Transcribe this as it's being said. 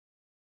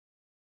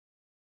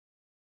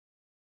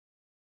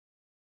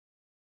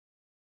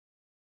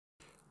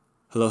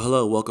Hello,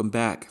 hello, welcome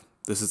back.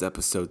 This is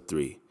episode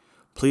 3.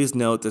 Please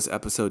note this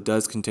episode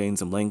does contain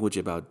some language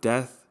about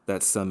death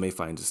that some may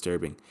find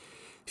disturbing.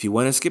 If you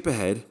want to skip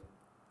ahead,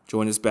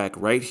 join us back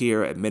right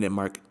here at minute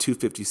mark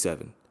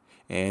 257.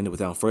 And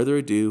without further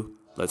ado,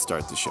 let's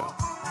start the show.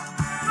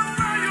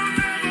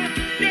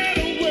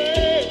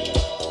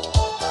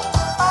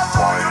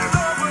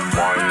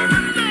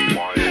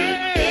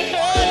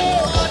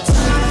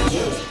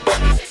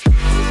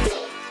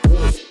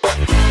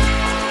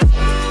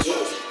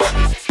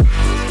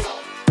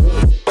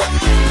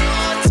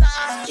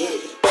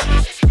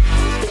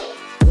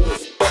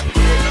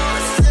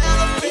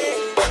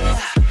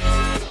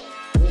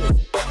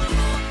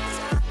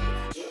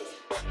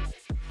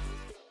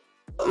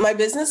 My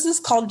business is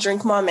called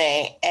Drink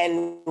Mame,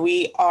 and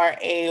we are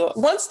a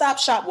one-stop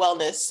shop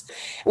wellness.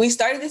 We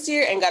started this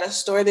year and got a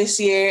store this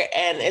year,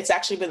 and it's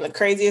actually been the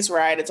craziest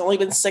ride. It's only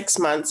been 6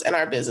 months, and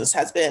our business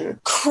has been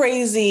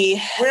crazy.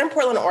 We're in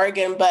Portland,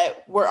 Oregon,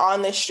 but we're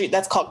on this street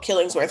that's called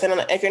Killingsworth.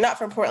 And if you're not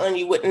from Portland,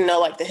 you wouldn't know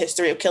like the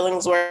history of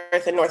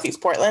Killingsworth and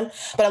Northeast Portland.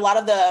 But a lot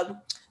of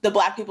the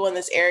Black people in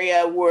this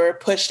area were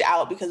pushed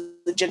out because of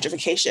the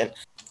gentrification.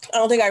 I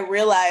don't think I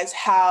realized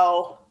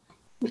how,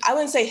 I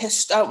wouldn't say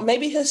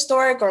maybe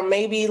historic, or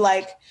maybe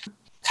like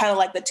kind of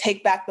like the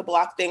take back the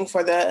block thing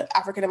for the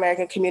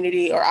African-American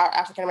community, or our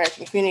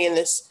African-American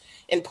community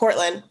in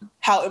Portland,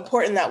 how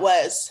important that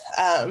was.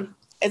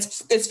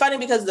 It's funny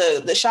because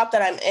the shop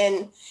that I'm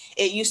in,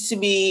 it used to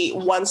be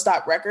One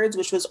Stop Records,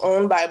 which was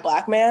owned by a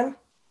Black man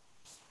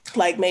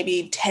like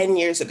maybe 10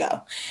 years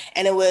ago.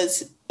 And it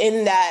was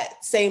in that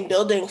same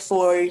building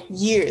for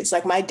years.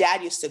 Like my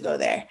dad used to go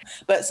there,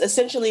 but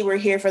essentially we're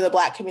here for the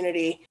Black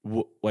community.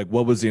 Like,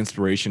 what was the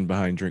inspiration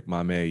behind Drink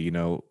Mame? You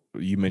know,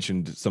 you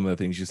mentioned some of the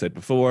things you said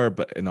before,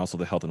 and also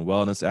the health and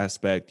wellness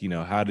aspect. You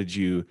know, how did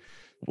you,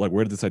 like,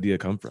 where did this idea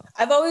come from?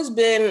 I've always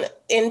been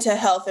into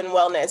health and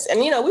wellness,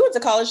 and, you know, we went to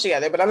college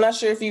together, but I'm not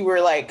sure if you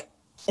were like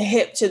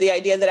hip to the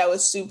idea that I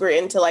was super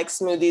into like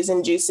smoothies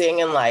and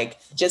juicing and like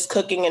just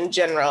cooking in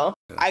general.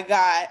 I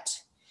got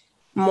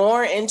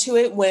more into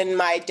it when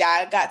my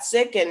dad got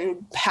sick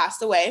and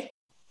passed away.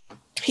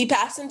 He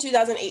passed in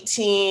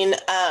 2018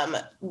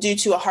 due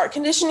to a heart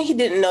condition he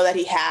didn't know that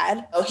he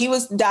had. He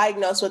was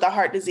diagnosed with a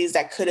heart disease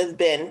that could have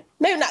been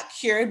maybe not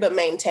cured, but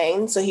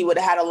maintained. So he would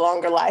have had a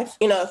longer life.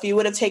 You know, if you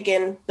would have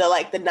taken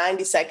the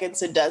 90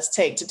 seconds it does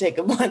take to take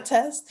a blood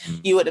test,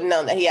 you would have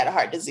known that he had a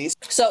heart disease.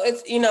 So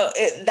it's, you know,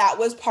 that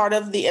was part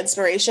of the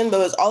inspiration,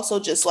 but it was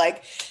also just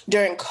like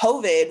during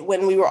COVID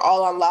when we were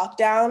all on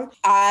lockdown,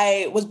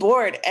 I was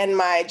bored and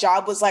my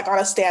job was like on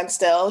a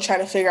standstill trying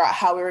to figure out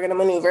how we were going to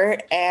maneuver.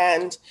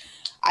 And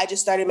I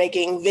just started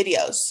making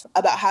videos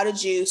about how to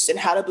juice and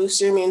how to boost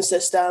your immune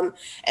system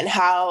and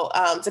how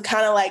to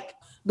kind of like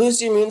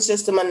boost your immune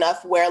system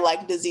enough where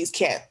like disease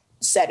can't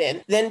set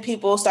in. Then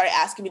people started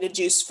asking me to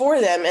juice for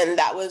them. And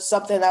that was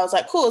something that was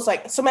like, cool. It's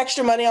like some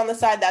extra money on the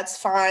side. That's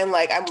fine.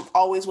 Like I'm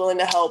always willing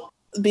to help.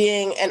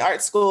 Being an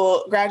art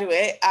school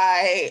graduate,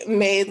 I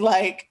made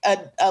like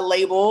a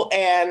label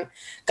and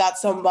got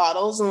some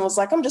bottles and was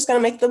like, I'm just going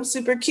to make them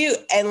super cute.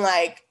 And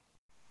like,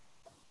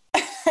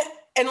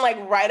 and like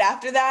right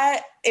after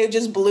that, it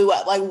just blew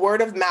up. Like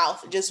word of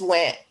mouth just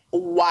went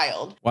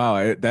wild.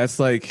 Wow, that's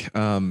like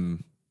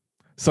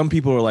some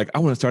people are like, I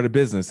want to start a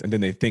business, and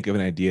then they think of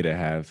an idea to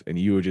have, and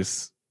you were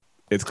just,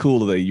 it's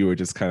cool that you were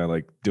just kind of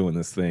like doing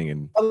this thing.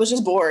 And I was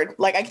just bored.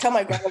 Like I tell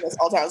my grandma this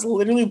all the time. I was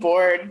literally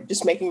bored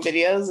just making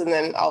videos, and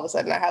then all of a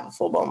sudden I have a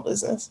full-blown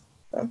business.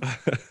 So.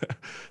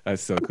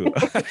 That's so cool.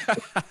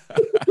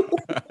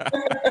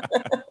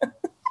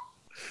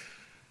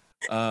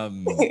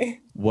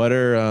 What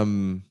are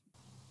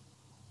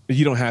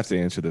you don't have to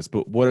answer this,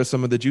 but what are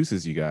some of the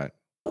juices you got?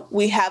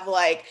 We have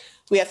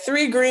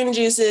 3 green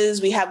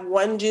juices. We have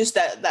one juice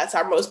that's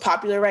our most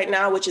popular right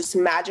now, which is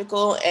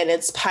Magical, and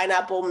it's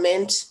pineapple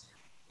mint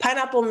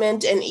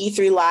and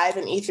E3 Live.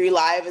 And E3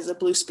 Live is a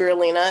blue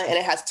spirulina, and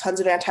it has tons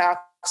of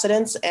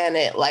antioxidants, and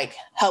it like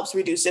helps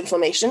reduce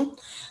inflammation.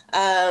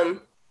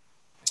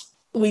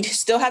 We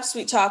still have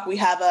Sweet Talk. We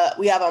have a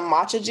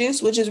matcha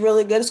juice, which is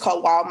really good. It's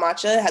called Wild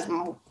Matcha. It has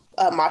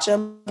matcha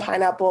and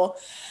pineapple.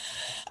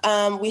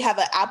 We have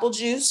an apple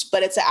juice,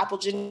 but it's an apple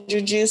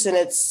ginger juice, and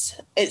it's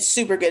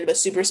super good, but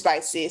super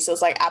spicy. So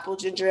it's like apple,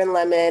 ginger, and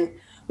lemon.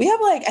 We have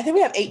I think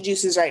we have 8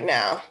 juices right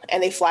now,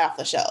 and they fly off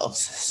the shelves.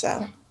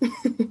 So.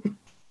 Do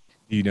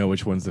you know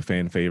which one's the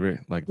fan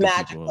favorite? Like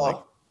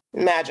Magical.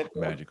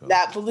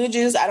 That blue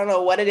juice, I don't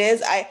know what it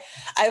is.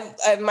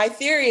 My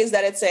theory is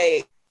that it's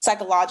a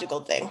psychological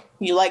thing.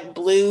 You like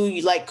blue,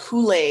 you like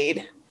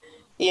Kool-Aid,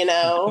 you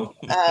know,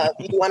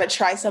 you want to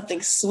try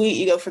something sweet,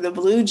 you go for the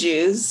blue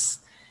juice.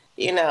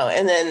 You know,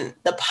 and then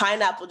the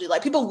pineapple juice,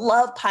 like people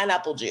love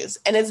pineapple juice,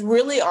 and it's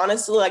really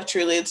honestly, like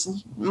truly, it's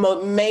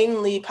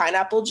mainly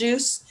pineapple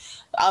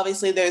juice.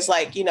 Obviously there's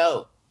like, you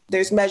know,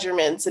 there's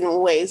measurements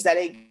and ways that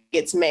it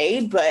gets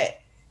made, but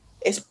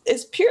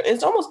it's pure.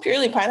 It's almost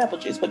purely pineapple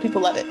juice, but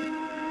people love it.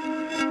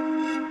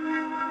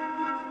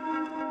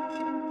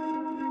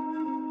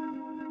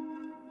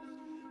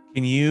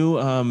 Can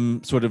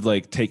you sort of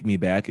like take me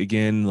back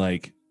again?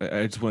 Like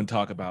I just want to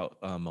talk about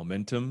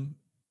momentum.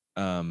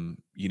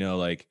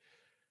 Like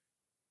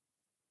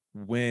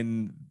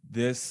when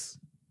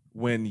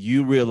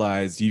you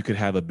realized you could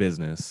have a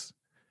business,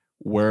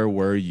 where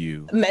were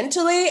you?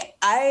 Mentally,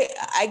 I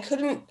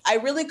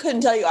really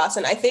couldn't tell you,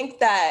 Austin. I think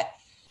when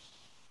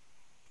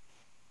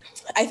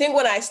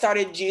I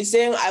started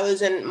juicing,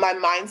 my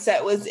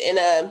mindset was in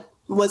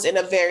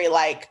a very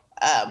like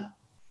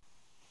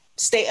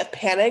state of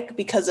panic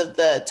because of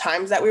the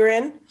times that we were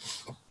in.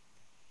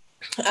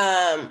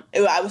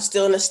 I was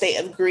still in a state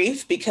of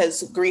grief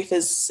because grief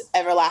is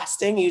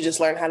everlasting. You just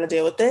learn how to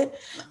deal with it.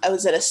 I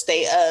was in a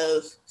state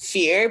of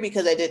fear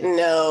because I didn't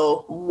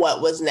know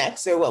what was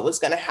next or what was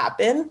going to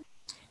happen.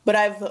 But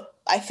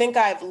I think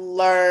I've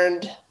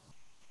learned,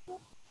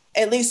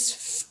 at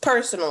least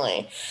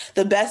personally,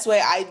 the best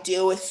way I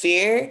deal with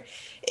fear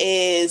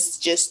is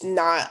just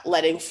not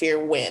letting fear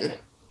win.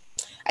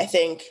 I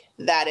think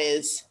that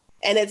is,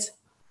 and it's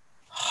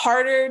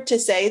harder to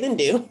say than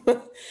do,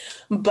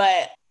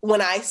 but when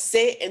I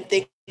sit and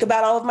think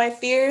about all of my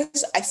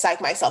fears, I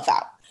psych myself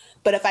out.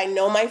 But if I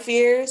know my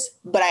fears,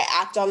 but I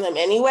act on them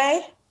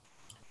anyway,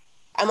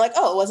 I'm like,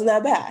 oh, it wasn't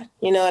that bad.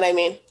 You know what I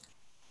mean?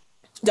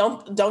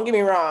 Don't get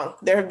me wrong.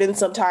 There have been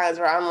some times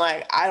where I'm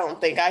like, I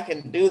don't think I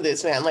can do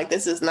this, man. Like,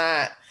 this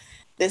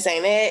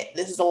ain't it.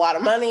 This is a lot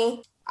of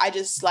money. I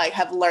just like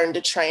have learned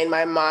to train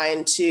my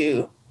mind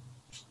to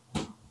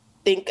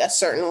think a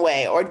certain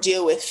way or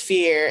deal with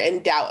fear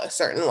and doubt a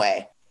certain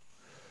way.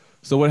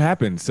 So what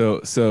happened?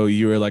 So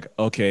you were like,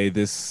 okay,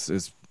 this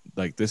is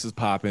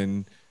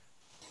popping.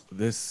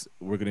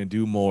 We're going to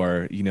do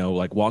more,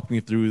 like walk me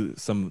through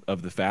some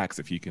of the facts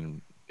if you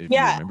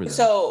remember them.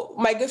 So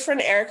my good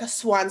friend, Erica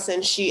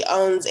Swanson, she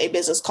owns a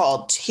business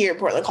here in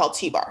Portland called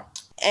T-Bar.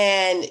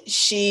 And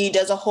she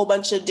does a whole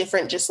bunch of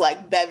different just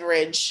like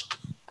beverages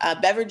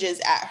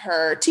at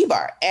her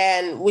T-Bar.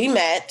 And we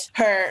met.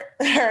 Her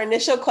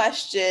initial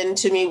question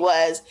to me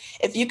was,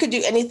 if you could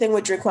do anything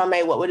with Drink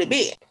Mame, what would it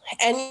be?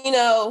 And,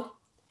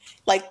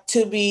 like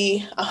to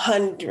be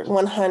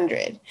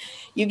 100,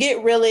 you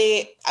get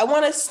really, I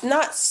want to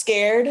not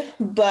scared,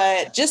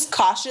 but just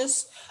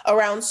cautious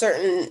around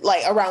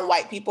around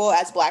white people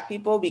as Black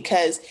people,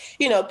 because,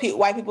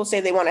 white people say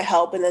they want to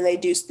help and then they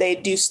do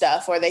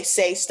stuff or they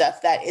say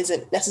stuff that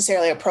isn't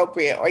necessarily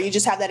appropriate, or you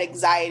just have that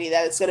anxiety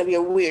that it's going to be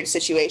a weird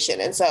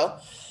situation. And so,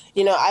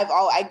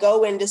 I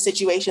go into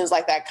situations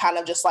like that kind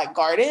of just like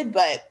guarded,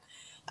 but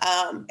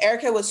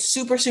Erica was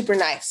super, super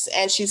nice,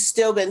 and she's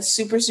still been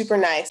super, super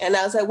nice. And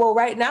I was like, well,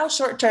 right now,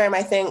 short term,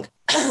 I think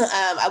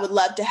I would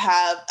love to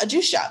have a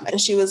juice shop.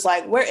 And she was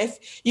like,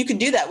 if you could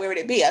do that, where would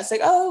it be? I was like,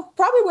 oh,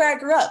 probably where I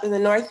grew up in the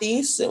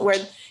Northeast, where,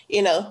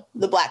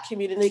 the Black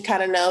community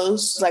kind of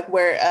knows like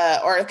where,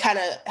 or kind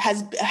of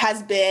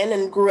has been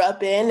and grew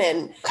up in,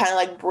 and kind of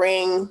like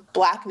bring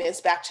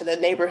Blackness back to the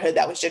neighborhood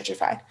that was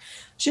gentrified.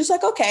 She was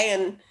like, okay.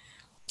 And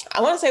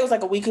I want to say it was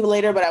like a week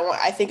later, but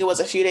I think it was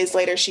a few days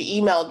later,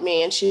 she emailed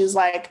me and she was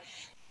like,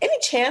 any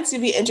chance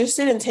you'd be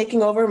interested in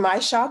taking over my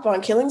shop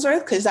on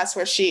Killingsworth? Because that's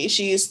where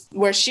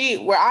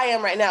I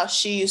am right now.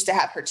 She used to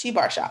have her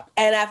T-Bar shop.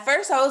 And at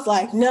first I was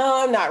like,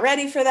 no, I'm not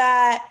ready for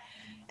that.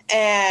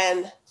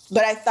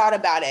 But I thought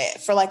about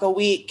it for like a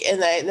week,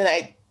 and then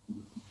I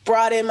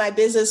brought in my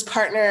business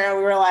partner and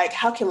we were like,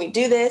 how can we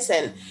do this?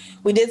 And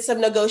we did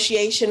some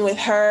negotiation with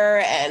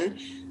her, and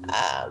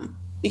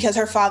because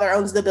her father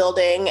owns the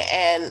building,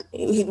 and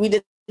we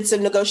did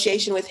some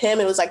negotiation with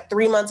him. It was like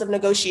 3 months of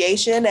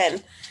negotiation.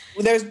 And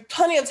there's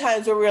plenty of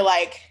times where we were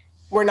like,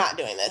 we're not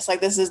doing this.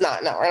 Like, we're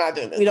not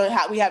doing this.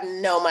 We have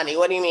no money.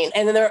 What do you mean?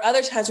 And then there were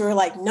other times where we're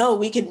like, no,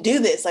 we can do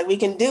this. Like, we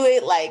can do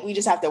it. Like, we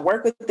just have to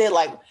work with it.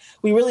 Like,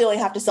 we really only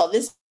have to sell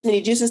this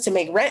many juices to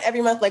make rent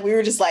every month. Like, we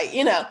were just like,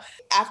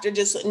 after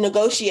just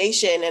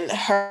negotiation, and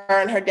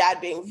her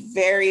dad being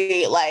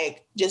very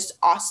like just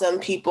awesome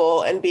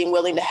people and being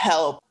willing to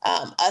help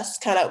us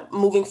kind of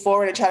moving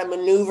forward and try to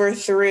maneuver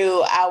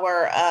through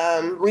our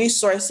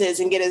resources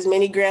and get as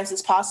many grants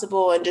as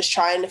possible and just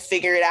trying to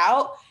figure it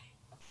out.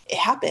 It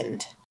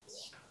happened.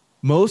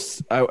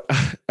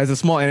 As a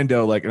small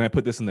anecdote, like, and I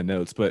put this in the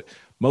notes, but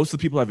most of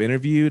the people I've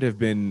interviewed have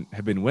been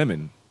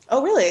women.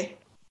 Oh, really?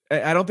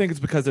 I don't think it's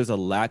because there's a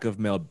lack of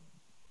male.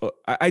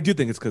 I do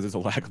think it's because there's a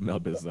lack of male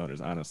business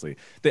owners. Honestly,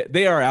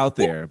 they are out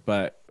there,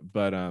 but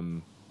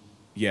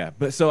yeah.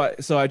 But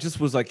so I just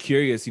was like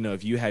curious,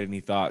 if you had any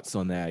thoughts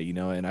on that,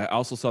 And I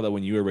also saw that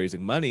when you were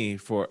raising money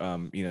for,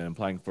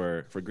 applying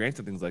for grants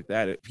and things like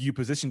that, you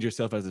positioned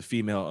yourself as a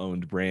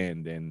female-owned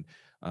brand, and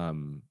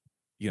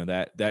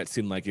that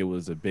seemed like it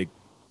was a big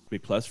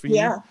plus for you.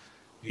 Yeah.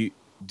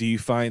 Do you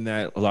find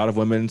that a lot of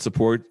women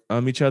support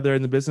each other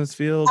in the business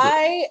field?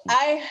 I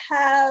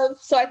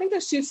think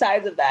there's two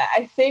sides of that.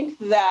 I think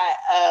that,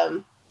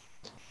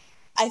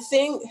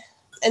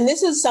 and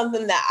this is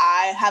something that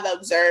I have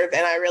observed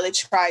and I really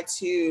try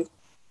to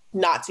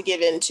not to give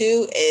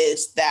into,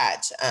 is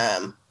that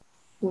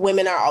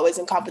women are always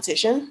in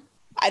competition.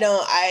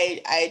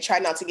 I try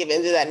not to give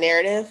into that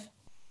narrative,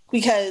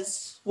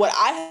 because what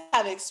I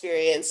have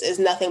experienced is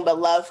nothing but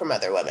love from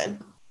other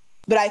women.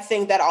 But I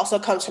think that also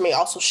comes from me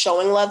also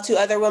showing love to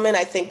other women.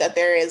 I think that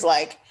there is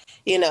like,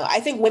 I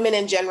think women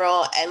in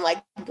general and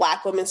like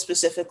Black women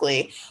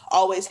specifically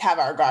always have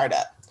our guard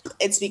up.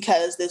 It's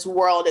because this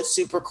world is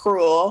super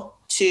cruel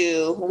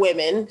to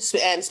women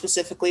and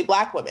specifically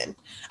Black women.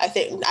 I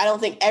don't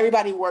think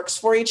everybody works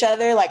for each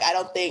other. Like, I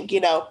don't think,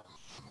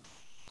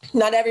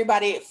 not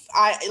everybody,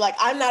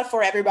 I'm not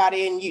for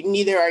everybody and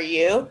neither are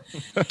you.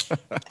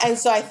 And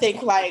so I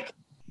think like,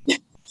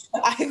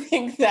 I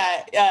think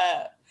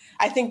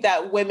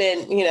that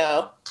women,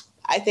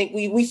 I think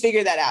we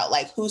figure that out,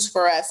 like who's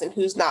for us and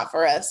who's not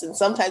for us. And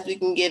sometimes we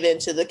can give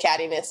into the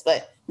cattiness,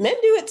 but men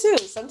do it too.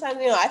 Sometimes,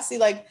 I see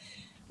like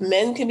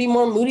men can be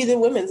more moody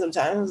than women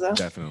sometimes. So.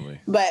 Definitely.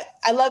 But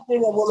I love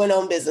being a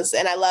woman-owned business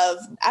and I love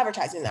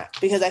advertising that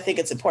because I think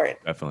it's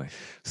important. Definitely.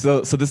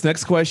 So this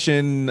next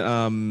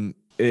question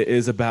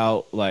is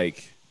about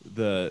like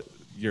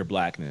your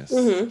Blackness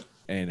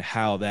and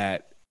how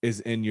that is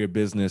in your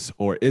business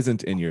or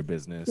isn't in your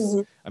business.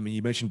 I mean,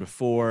 you mentioned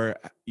before,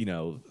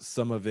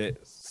 some of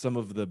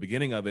the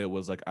beginning of it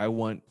was like, I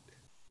want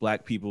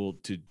Black people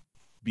to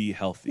be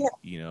healthy.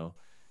 Yeah.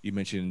 You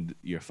mentioned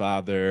your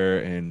father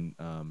and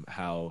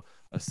how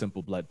a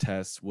simple blood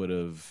test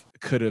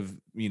could have,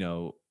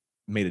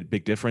 made a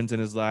big difference in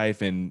his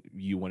life, and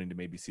you wanting to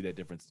maybe see that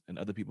difference in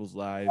other people's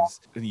lives.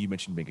 And you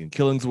mentioned making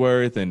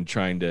Killingsworth and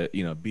trying to,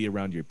 be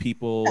around your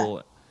people.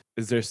 Yeah.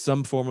 Is there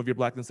some form of your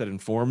Blackness that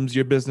informs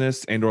your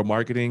business and or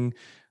marketing?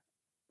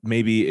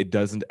 Maybe it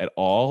doesn't at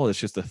all. It's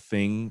just a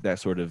thing that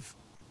sort of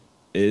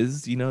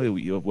is,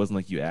 it wasn't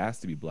like you asked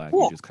to be Black.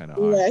 Yeah. You just kind of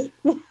are.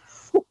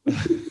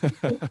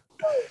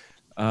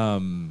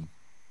 Right.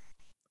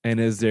 And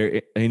is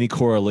there any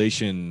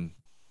correlation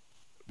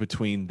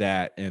between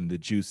that and the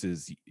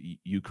juices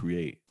you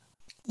create?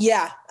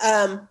 Yeah.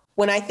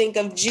 When I think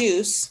of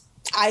juice,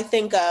 I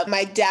think of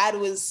my dad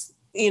was,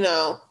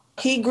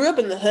 he grew up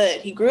in the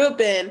hood. He grew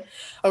up in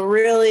a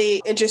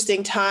really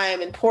interesting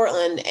time in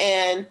Portland.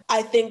 And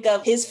I think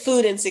of his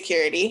food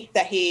insecurity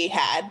that he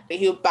had.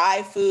 He would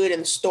buy food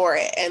and store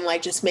it and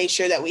like just make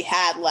sure that we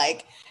had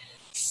like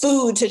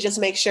food to just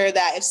make sure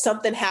that if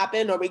something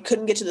happened or we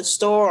couldn't get to the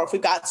store or if we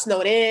got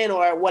snowed in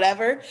or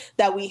whatever,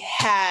 that we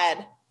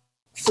had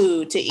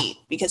food to eat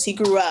because he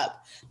grew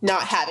up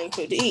not having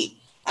food to eat.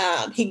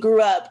 He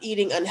grew up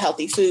eating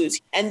unhealthy foods.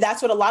 And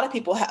that's what a lot of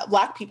people,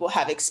 Black people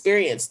have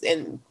experienced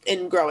in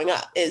growing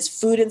up is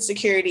food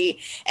insecurity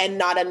and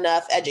not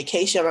enough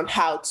education on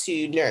how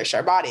to nourish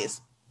our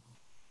bodies.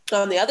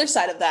 On the other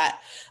side of that,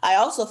 I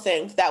also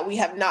think that we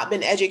have not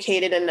been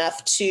educated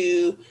enough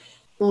to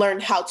learn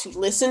how to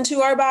listen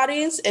to our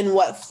bodies and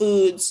what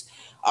foods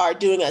are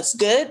doing us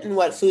good and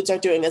what foods are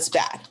doing us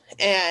bad.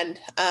 And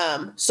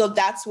so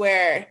that's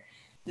where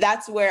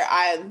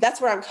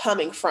I'm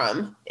coming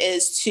from,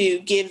 is to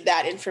give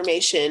that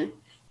information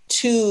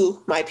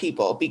to my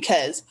people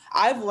because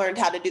I've learned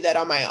how to do that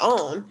on my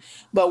own.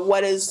 But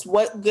what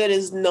good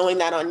is knowing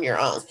that on your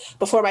own?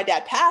 Before my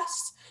dad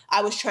passed,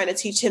 I was trying to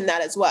teach him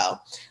that as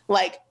well.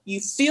 Like, you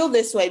feel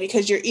this way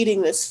because you're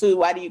eating this food.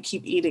 Why do you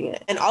keep eating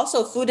it? And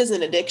also, food is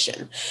an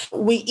addiction.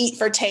 We eat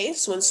for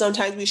taste when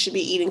sometimes we should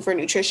be eating for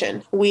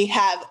nutrition. We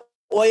have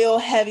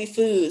oil-heavy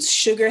foods,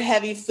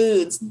 sugar-heavy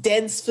foods,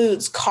 dense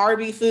foods,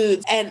 carby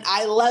foods, and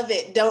I love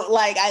it.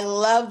 I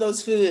love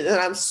those foods, and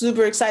I'm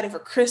super excited for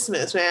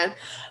Christmas, man.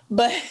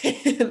 But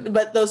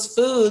but those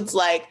foods,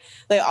 like,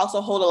 they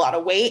also hold a lot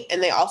of weight,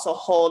 and they also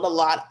hold a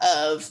lot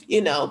of,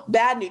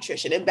 bad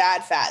nutrition and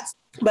bad fats.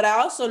 But I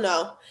also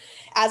know,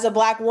 as a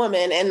Black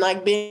woman and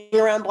like being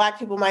around Black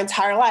people my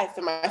entire life,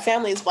 and my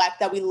family is Black,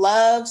 that we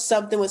love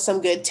something with some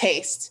good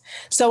taste.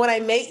 So when I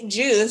make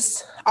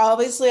juice,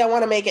 obviously I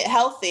want to make it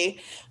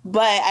healthy,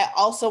 but I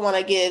also want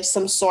to give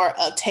some sort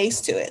of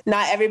taste to it.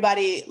 Not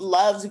everybody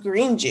loves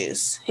green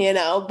juice,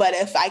 but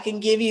if I can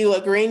give you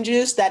a green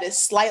juice that is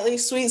slightly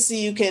sweet so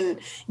you can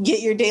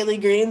get your daily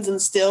greens and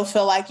still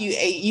feel like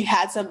you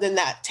had something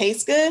that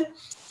tastes good,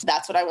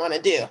 that's what I want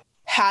to do.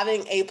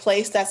 Having a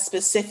place that's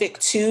specific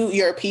to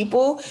your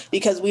people,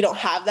 because we don't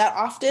have that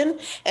often,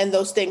 and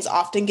those things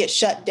often get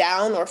shut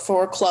down or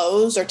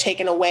foreclosed or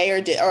taken away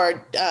or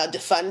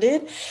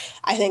defunded.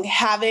 I think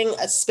having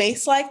a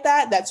space like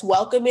that that's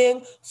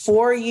welcoming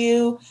for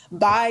you,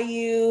 by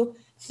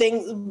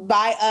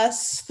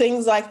us,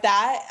 things like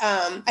that,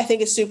 I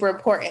think is super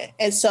important.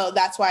 And so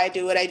that's why I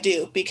do what I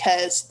do,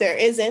 because there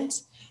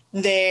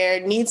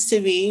needs to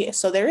be,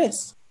 so there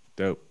is.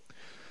 Dope.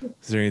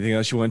 Is there anything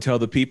else you want to tell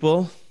the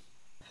people?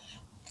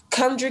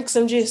 Come drink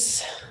some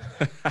juice.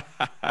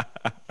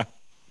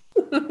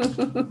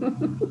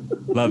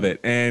 Love it.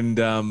 And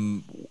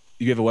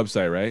you have a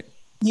website, right?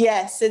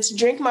 Yes, it's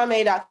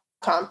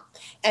drinkmame.com.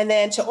 And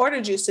then to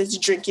order juice, it's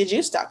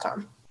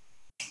drinkyourjuice.com.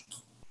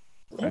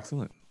 Yeah.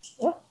 Excellent.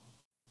 Yeah.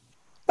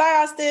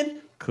 Bye,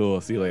 Austin. Cool.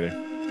 See you later.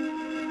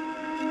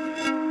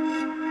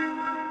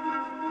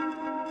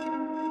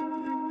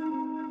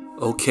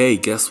 Okay,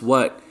 guess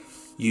what?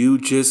 You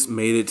just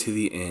made it to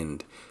the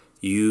end.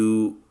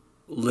 You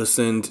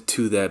listened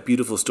to that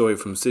beautiful story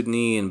from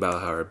Sydney and about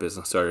how our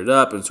business started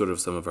up and sort of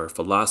some of our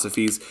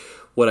philosophies.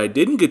 What I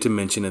didn't get to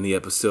mention in the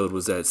episode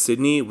was that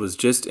Sydney was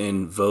just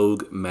in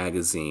Vogue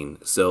magazine.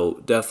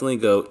 So definitely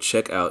go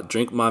check out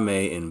Drink Mame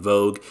in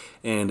Vogue.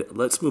 And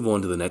let's move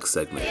on to the next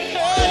segment.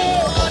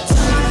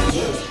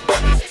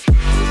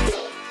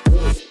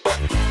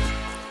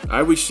 I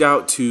reached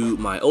out to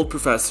my old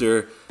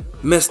professor,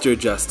 Mr.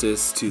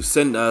 Justice, to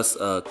send us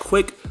a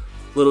quick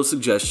little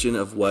suggestion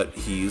of what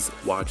he's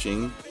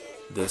watching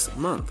this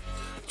month.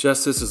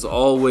 Justice is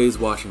always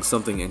watching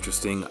something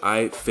interesting.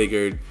 I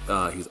figured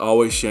he's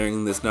always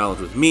sharing this knowledge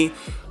with me.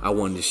 I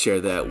wanted to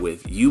share that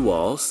with you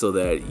all so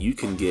that you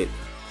can get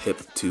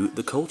hip to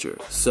the culture.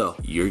 So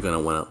you're going to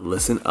want to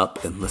listen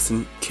up and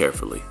listen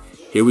carefully.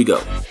 Here we go.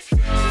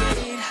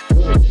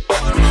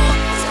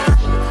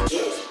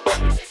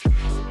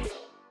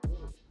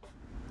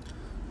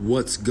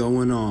 What's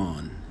going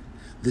on?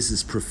 This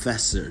is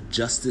Professor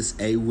Justice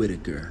A.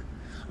 Whitaker.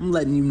 I'm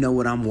letting you know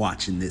what I'm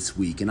watching this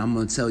week, and I'm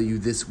going to tell you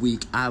this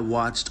week I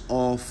watched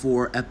all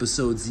 4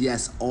 episodes,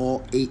 yes,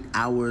 all 8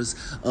 hours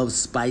of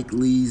Spike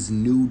Lee's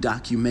new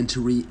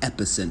documentary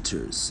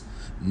Epicenters,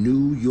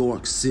 New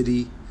York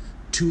City,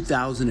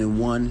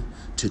 2001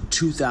 to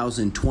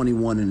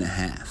 2021 and a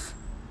half.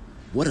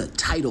 What a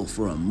title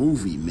for a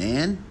movie,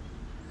 man.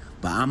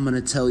 But I'm going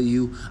to tell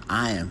you,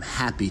 I am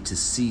happy to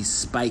see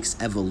Spike's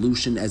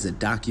evolution as a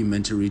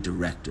documentary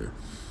director.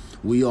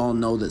 We all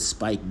know that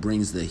Spike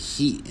brings the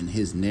heat in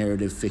his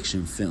narrative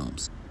fiction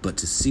films. But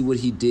to see what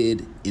he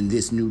did in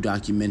this new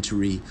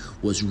documentary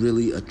was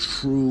really a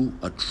true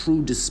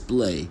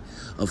display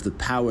of the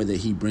power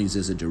that he brings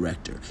as a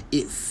director.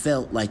 It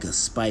felt like a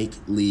Spike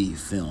Lee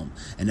film.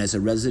 And as a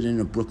resident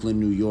of Brooklyn,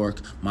 New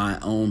York, my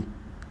own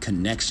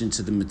connection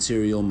to the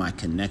material, my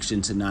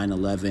connection to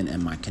 9/11,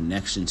 and my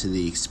connection to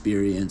the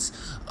experience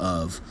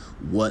of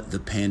what the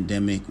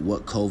pandemic,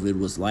 what COVID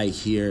was like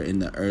here in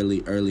the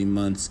early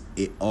months,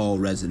 it all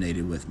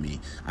resonated with me.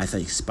 I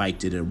think Spike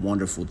did a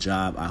wonderful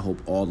job. I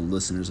hope all the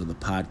listeners of the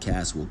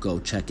podcast will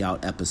go check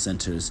out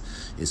Epicenters.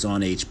 It's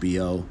on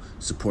HBO.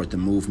 Support the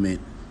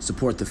movement,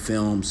 support the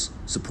films,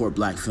 support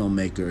black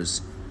filmmakers.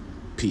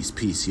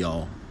 Peace,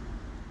 y'all.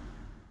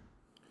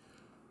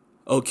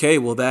 Okay,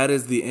 well, that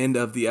is the end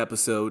of the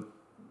episode.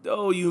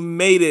 Oh, you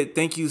made it.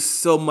 Thank you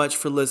so much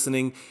for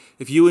listening.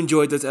 If you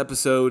enjoyed this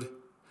episode,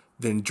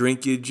 then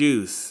drink your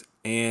juice.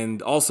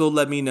 And also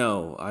let me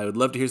know. I would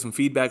love to hear some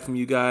feedback from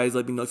you guys.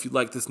 Let me know if you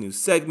like this new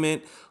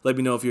segment. Let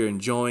me know if you're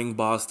enjoying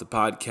Boss the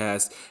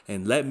Podcast.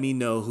 And let me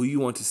know who you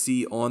want to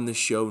see on the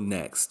show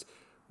next.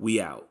 We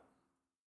out.